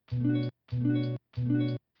Thank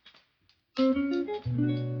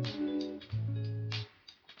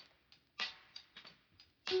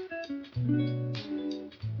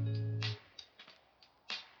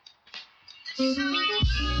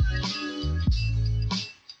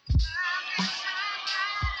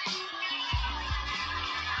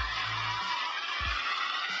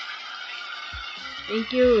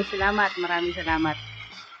you. Salamat. Maraming salamat.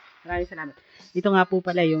 Maraming salamat. Dito nga po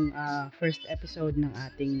pala yung first episode ng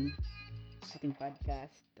ating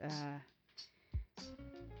podcast.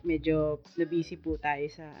 Medyo na-busy po tayo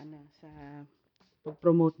sa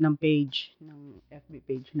pag-promote ng page, ng FB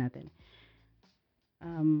page natin.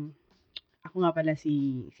 Ako nga pala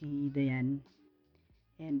si Dayan.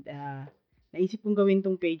 And naisip kong gawin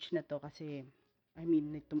tong page na to kasi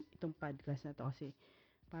itong podcast na to kasi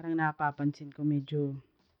parang napapansin ko medyo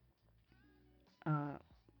ah,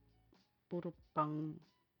 puro pang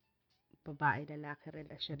babae, lalaki,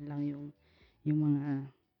 relasyon lang yung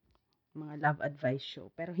mga love advice show.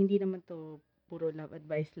 Pero hindi naman to puro love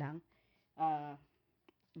advice lang. Ah,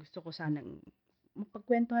 gusto ko sanang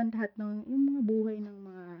mapagkwentuhan lahat ng yung mga buhay ng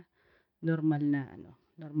mga normal na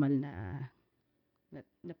normal na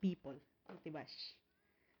people, diba?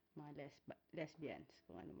 Mga lesbians,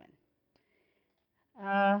 kung ano man.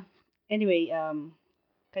 Ah, anyway,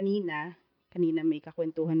 kanina may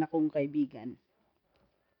kakwentuhan akong kaibigan.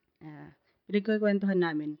 Pinagkukwentuhan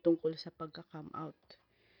namin tungkol sa pagka-come out.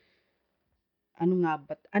 Ano nga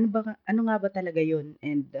ba talaga 'yun?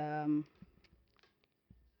 And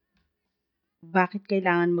bakit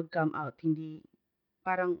kailangan mag-come out? Hindi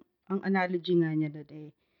parang ang analogy nga niya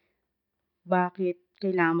doon bakit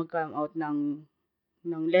kailangan mag-come out ng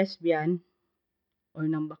lesbian or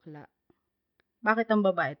ng bakla? Bakit ang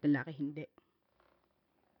babae at lalaki hindi?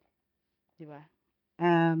 'Di ba?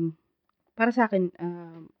 Para sa akin,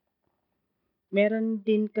 meron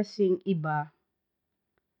din kasing iba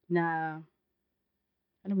na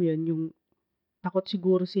alam mo 'yun, yung takot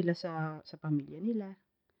siguro sila sa pamilya nila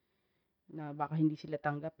na baka hindi sila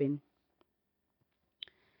tanggapin.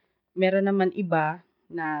 Meron naman iba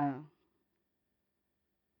na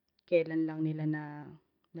kailan lang nila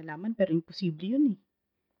nalaman pero imposible 'yun,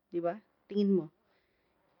 'di ba? Tingin mo,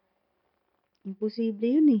 imposible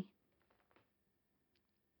 'yun,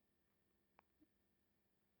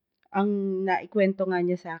 Ang naikwento nga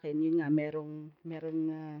niya sa akin 'yun nga merong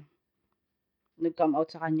nag-come out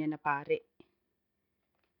sa kanya na pare.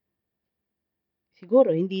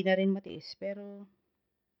 Siguro hindi na rin matiis pero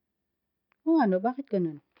kung ano, bakit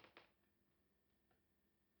gano'n?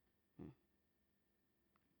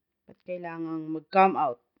 Ba't kailangang mag-come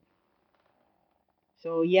out?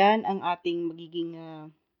 So 'yan ang ating magiging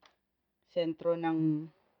sentro ng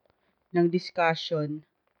discussion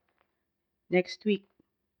next week.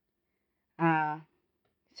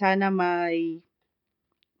 Sana may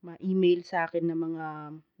ma-email sa akin ng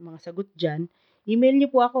mga sagot diyan. Email niyo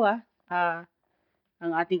po ako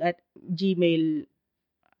ang ating Gmail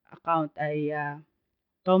account ay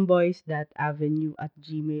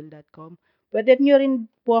tomboys.avenue@gmail.com. Pwede niyo rin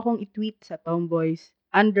po akong i-tweet sa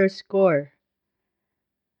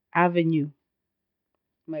tomboys_avenue.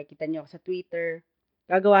 Makikita niyo ako sa Twitter.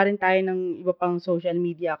 Gagawa rin tayo ng iba pang social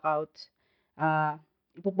media accounts.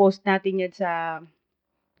 Ipopost natin yan sa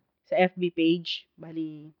FB page.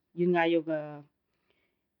 Bali, yun nga yung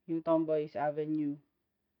Tomboys Avenue.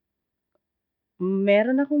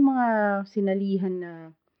 Meron akong mga sinalihan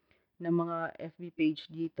na mga FB page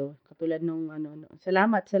dito. Katulad nung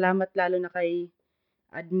salamat lalo na kay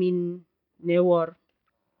Admin Newor.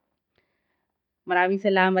 Maraming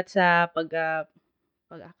salamat sa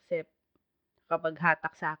pag-accept, kapag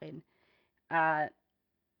hatak sa akin.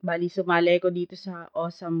 Bali, sumali ko dito sa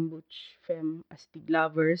Awesome Butch Femme Astig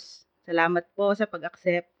Lovers. Salamat po sa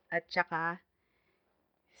pag-accept at saka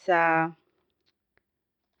sa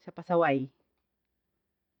pasaway.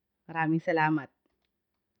 Maraming salamat.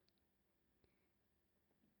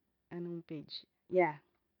 Anong page? Yeah.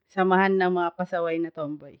 Samahan ng mga pasaway na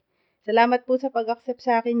tomboy. Salamat po sa pag-accept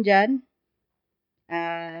sa akin dyan.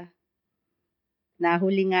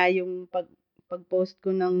 Nahuli nga yung pag-post ko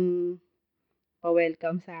ng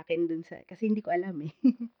pa-welcome sa akin dun kasi hindi ko alam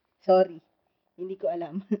Sorry. Hindi ko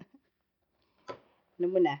alam. Ano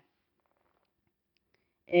mo na.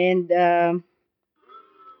 And, ano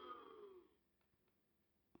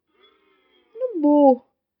bo?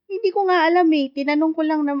 Hindi ko nga alam tinanong ko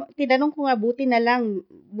nga, buti na lang,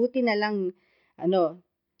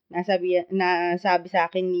 nasabi sa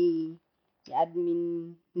akin ni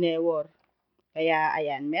Admin Newor. Kaya,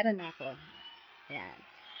 ayan, meron na ako. Ayan.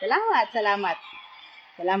 Salamat.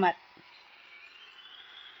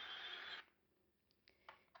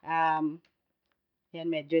 Um, yan,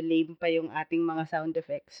 medyo lame pa yung ating mga sound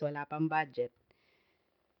effects. Wala pang budget.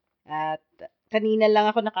 At kanina lang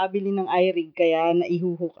ako nakabili ng iRig kaya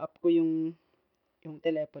naihuhook up ko yung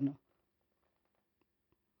telepono.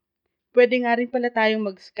 Pwede nga rin pala tayong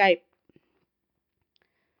mag-Skype.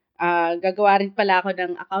 Gagawa rin pala ako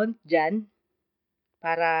ng account dyan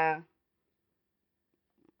para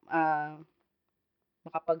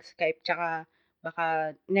makapag-Skype. Tsaka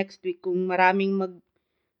baka next week kung maraming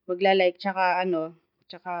magla-like tsaka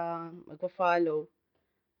magpa-follow,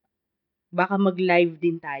 baka mag-live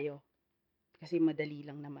din tayo. Kasi madali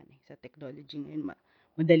lang naman sa technology ngayon,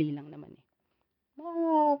 madali lang naman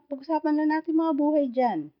pag-usapan lang natin mga buhay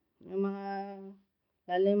dyan. Yung mga,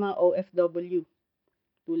 lalo yung mga OFW.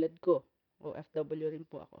 Tulad ko. OFW rin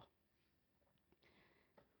po ako.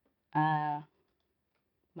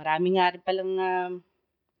 Marami nga rin palang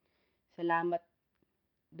salamat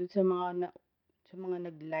dun sa mga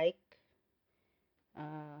nag-like.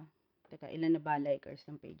 Teka, ilan na ba likers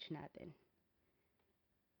ng page natin?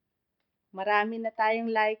 Marami na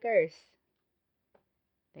tayong likers.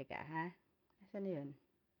 Teka ha. Nasaan na yun?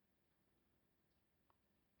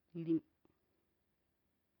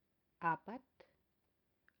 Apat?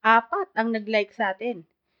 Apat ang nag-like sa atin.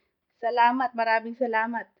 Salamat, maraming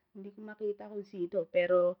salamat. Hindi ko makita kung sino,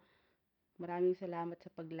 pero maraming salamat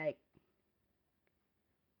sa pag-like.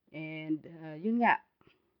 And yun nga,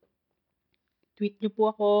 tweet nyo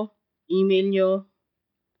po ako, email nyo,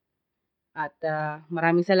 at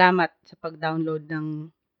maraming salamat sa pag-download ng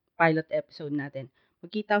pilot episode natin.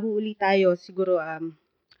 Magkita ho ulit tayo siguro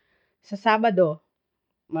sa Sabado,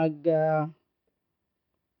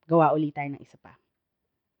 gawa ulit tayo ng isa pa.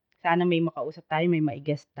 Sana may makausap tayo, may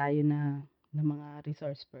ma-guest tayo na mga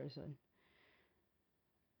resource person.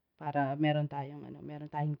 Para meron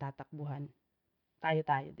tayong tatakbuhan. Tayo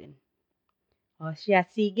din. O siya,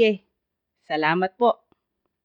 sige. Salamat po.